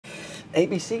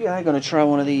ABC Guy, gonna try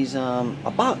one of these,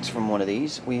 a box from one of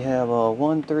these. We have a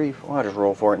 1, 3, 4. I'll just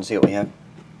roll for it and see what we have.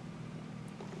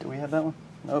 Do we have that one?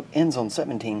 Nope, ends on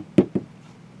 17.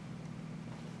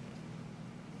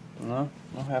 No,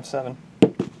 don't have 7.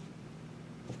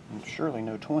 And surely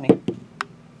no 20.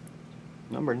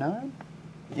 Number 9?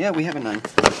 Yeah, we have a 9.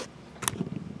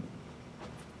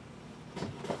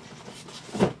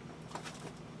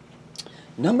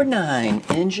 Number 9,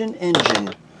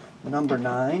 engine. Number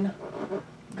 9,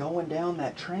 going down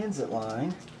that transit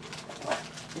line.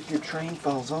 If your train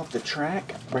falls off the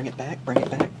track, bring it back, bring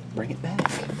it back, bring it back.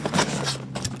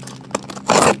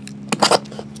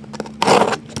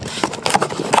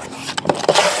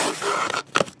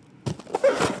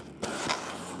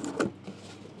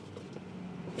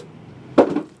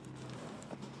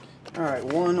 Alright,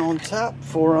 1 on top,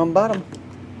 4 on bottom.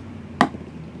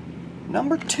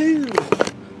 Number 2.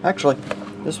 Actually,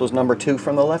 this was number 2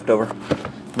 from the leftover.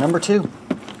 Number 2.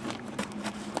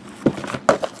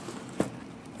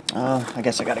 I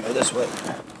guess I gotta go this way.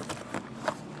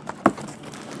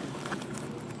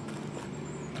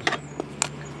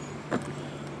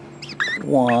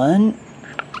 1.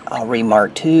 I'll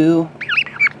remark 2,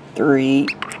 3,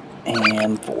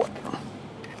 and 4.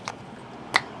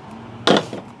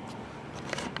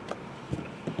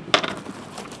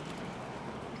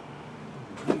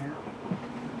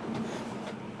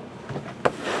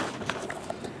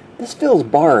 This feels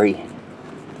barry.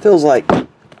 Feels like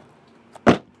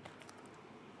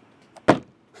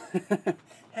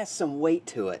has some weight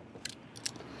to it.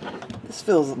 This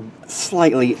feels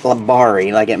slightly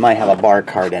barry, like it might have a bar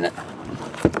card in it.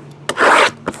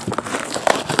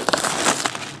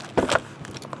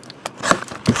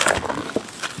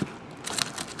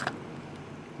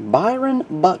 Byron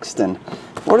Buxton.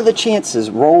 What are the chances?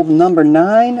 Roll number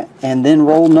 9 and then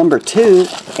roll number 2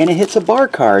 and it hits a bar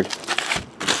card.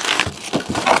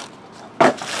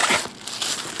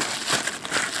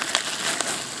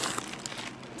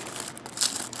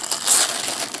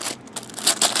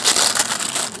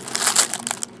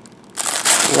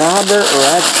 Robert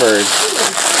Redford.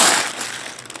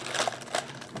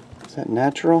 Is that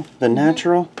natural? The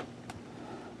natural?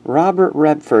 Robert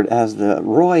Redford as the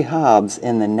Roy Hobbs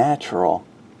in The Natural.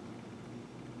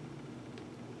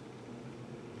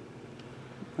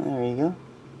 There you go.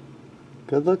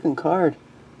 Good looking card.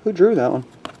 Who drew that one?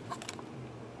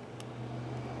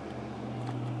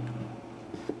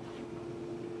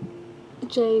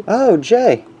 Jay. Oh,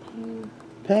 Jay.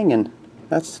 Penguin.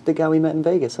 That's the guy we met in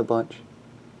Vegas a bunch.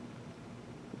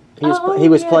 He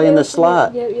was playing the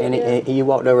slot, and he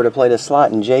walked over to play the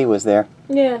slot, and Jay was there.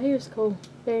 Yeah, he was cool.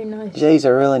 Very nice. Jay's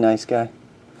a really nice guy.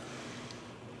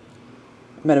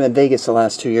 Met him in Vegas the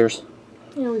last 2 years.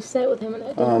 Yeah, we sat with him at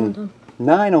that dinner one time.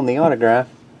 9 on the autograph.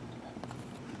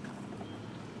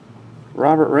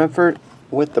 Robert Redford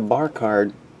with the bar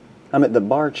card. I'm at the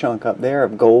bar chunk up there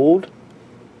of gold.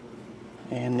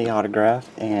 And the autograph.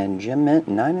 And Jim Mint,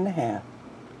 9.5.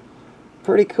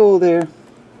 Pretty cool there.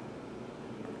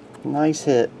 Nice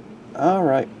hit.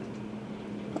 Alright.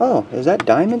 Oh, is that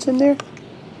diamonds in there?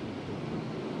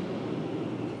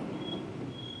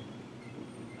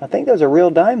 I think those are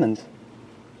real diamonds.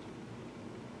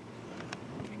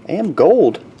 And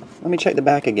gold. Let me check the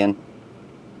back again.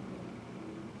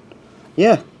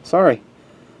 Yeah, sorry.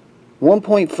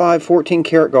 1.5 14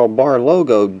 karat gold bar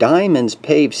logo. Diamonds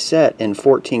paved set in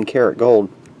 14 karat gold.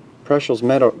 Precious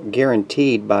metal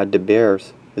guaranteed by De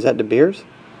Beers. Is that De Beers?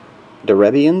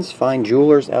 Derebians, Fine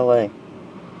Jewelers, LA.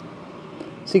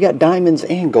 So you got diamonds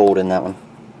and gold in that one.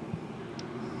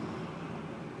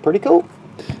 Pretty cool.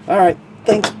 Alright,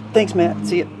 thanks Matt.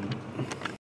 See ya.